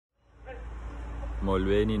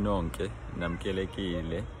Molweni nonke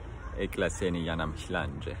namkelekile eklaseni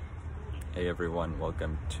yanamhlanje. Hey everyone,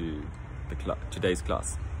 welcome to today's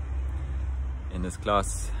class. In this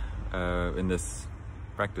class, in this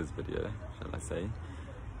practice video, shall I say,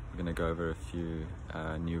 we're going to go over a few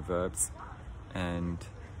new verbs and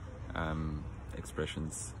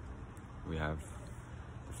expressions. We have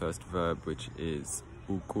the first verb, which is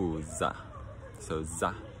ukuza. So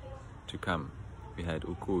za, to come. We had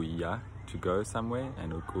ukuya, to go somewhere,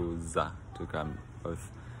 and ukuza, to come.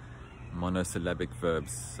 Both monosyllabic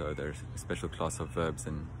verbs, so there's a special class of verbs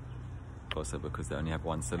in Xhosa because they only have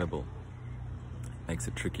one syllable. Makes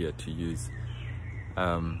it trickier to use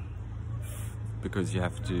because you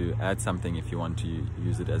have to add something if you want to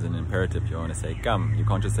use it as an imperative. You want to say come, you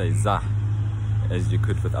can't just say za as you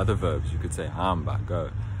could with other verbs. You could say hamba,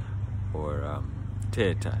 go, or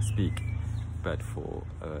teta, speak. But for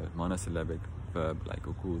a monosyllabic verb like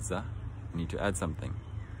ukuza, you need to add something.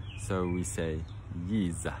 So we say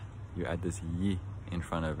yiza. You add this yi in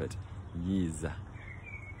front of it. Yiza.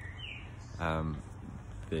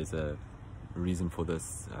 There's a reason for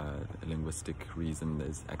this, a linguistic reason.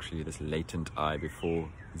 There's actually this latent I before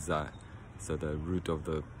za. So the root of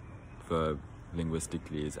the verb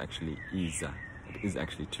linguistically is actually iza. It is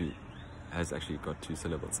actually has actually got two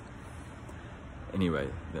syllables. Anyway,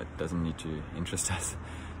 that doesn't need to interest us.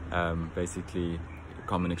 Basically,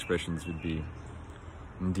 common expressions would be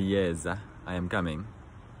ndiyeza, I am coming.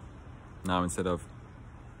 Now, instead of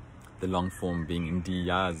the long form being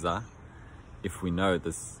ndiyaza, if we know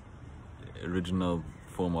this original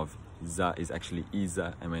form of za is actually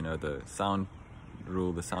iza, and we know the sound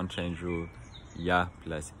rule, the sound change rule, ya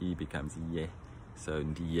plus e becomes ye. So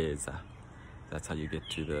ndiyeza. That's how you get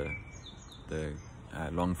to the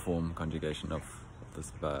long form conjugation of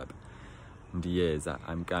this verb. Ndiyeza,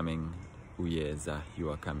 I'm coming. Uyeza, you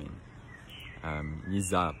are coming.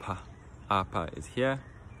 Yizapha, apa is here.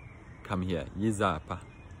 Come here. Yizapha.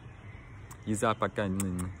 Yizapha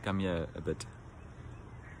kancinci, come here a bit.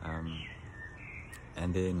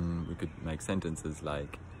 And then we could make sentences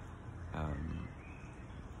like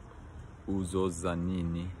uzoza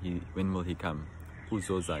nini, when will he come?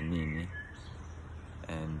 Uzoza nini.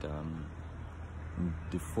 And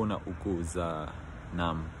ndifuna ukuza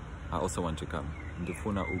nam, I also want to come.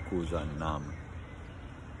 Ndifuna ukuza nam.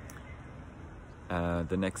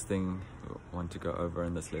 The next thing we want to go over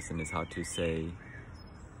in this lesson is how to say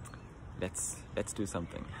let's do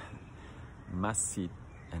something. Masi,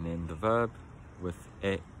 and then the verb with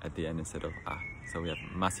e at the end instead of a. So we have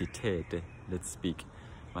masitete, let's speak.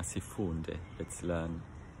 Masifunde, let's learn.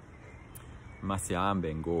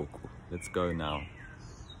 Masihambe ngoku, let's go now.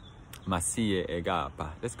 Masiye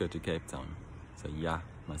egapa, let's go to Cape Town. So ya,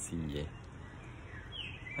 masiye.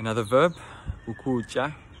 Another verb,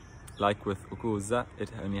 ukutya. Like with ukuza, it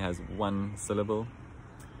only has one syllable.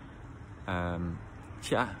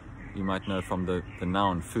 Tya, you might know from the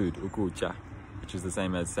noun food, ukutya, which is the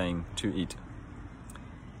same as saying to eat.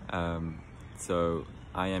 So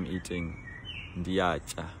I am eating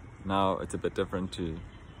ndiyacha. Now it's a bit different to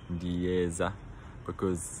ndiyeza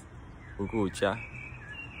because ukutya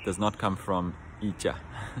does not come from icha.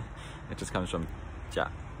 It just comes from cha.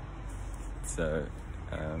 So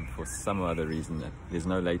for some other reason, there's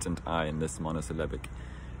no latent I in this monosyllabic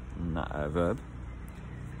verb.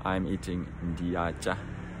 I'm eating ndiyacha,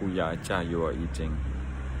 uyacha, you are eating,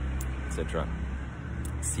 etc.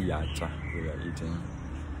 Siyacha, we are eating.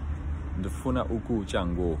 Ndifuna ukutya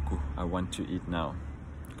ngoku, I want to eat now.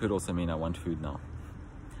 It could also mean I want food now.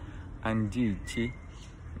 Andityi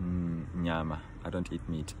nyama, I don't eat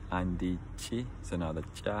meat. Andityi, so now the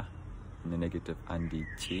cha in the negative,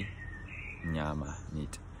 andityi nyama,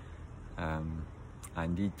 meat.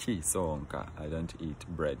 Andityi sonka, I don't eat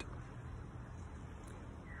bread.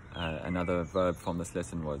 Another verb from this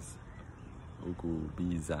lesson was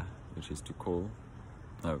ukubuza, which is to call.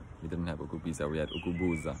 No, we didn't have ukubuza, we had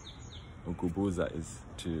ukubuza. Ukubuza is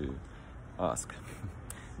to ask.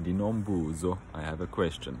 Ndinombuzo, I have a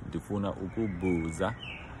question. Ndifuna ukubuza,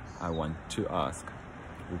 I want to ask.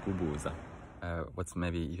 Ukubuza. What's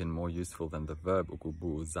maybe even more useful than the verb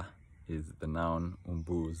ukubuza is the noun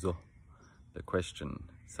umbuzo, the question.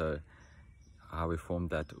 So how we formed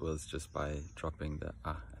that was just by dropping the a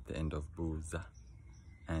at the end of buza,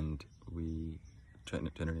 and we turn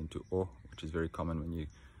it into o, which is very common when you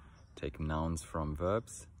take nouns from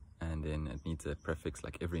verbs, and then it needs a prefix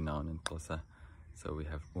like every noun in Xhosa. So we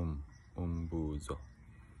have umbuzo.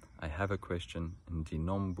 I have a question,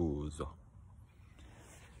 ndinombuzo.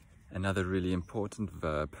 Another really important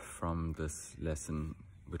verb from this lesson,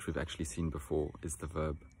 which we've actually seen before, is the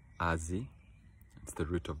verb azi. it's the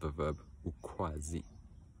root of the verb ukwazi,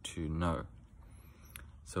 to know.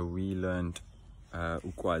 So we learned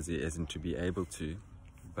ukwazi isn't to be able to,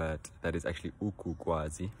 but that is actually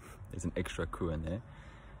ukwazi. There's an extra ku in there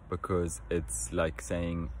because it's like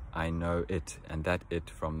saying I know it, and that it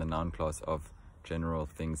from the noun class of general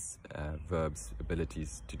things, verbs,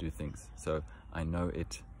 abilities to do things. So I know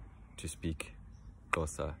it to speak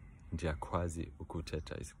Xhosa, ndiyakwazi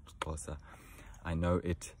ukuthetha isiXhosa. I know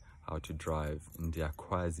it how to drive,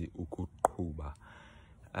 ndiyakwazi ukuqhuba.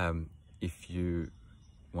 If you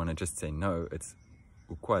want to just say no, it's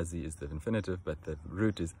ukwazi is the infinitive, but the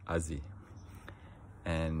root is azi.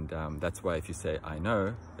 And that's why if you say I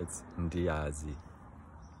know, it's ndiyazi.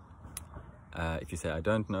 If you say I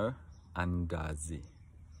don't know, andazi.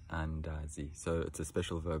 Andazi. So it's a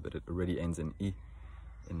special verb, but it already ends in I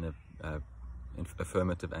in the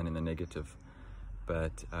affirmative and in the negative.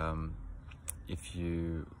 But if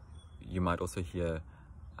you might also hear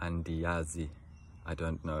andiyazi, I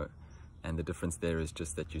don't know. And the difference there is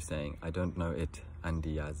just that you're saying I don't know it,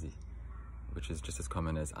 andiyazi, which is just as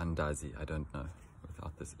common as andazi, I don't know,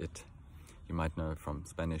 without this it. You might know from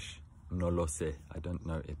Spanish, no lo sé, I don't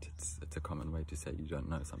know it. It's a common way to say you don't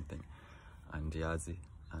know something. Andiyazi,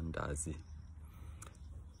 andazi.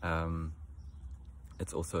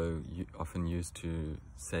 It's also often used to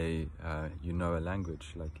say you know a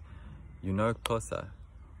language, like you know Xhosa,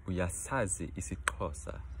 uyasazi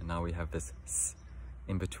isiXhosa. And now we have this s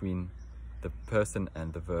in between the person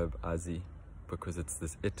and the verb azi, because it's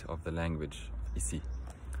this it of the language, isi.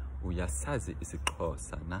 Uyasazi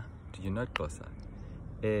isiXhosa na? Do you know Xhosa?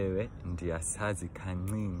 Ewe ndiyasazi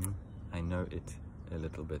kancinci. I know it a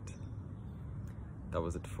little bit. That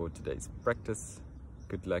was it for today's practice.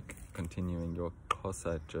 Good luck continuing your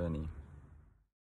Xhosa journey.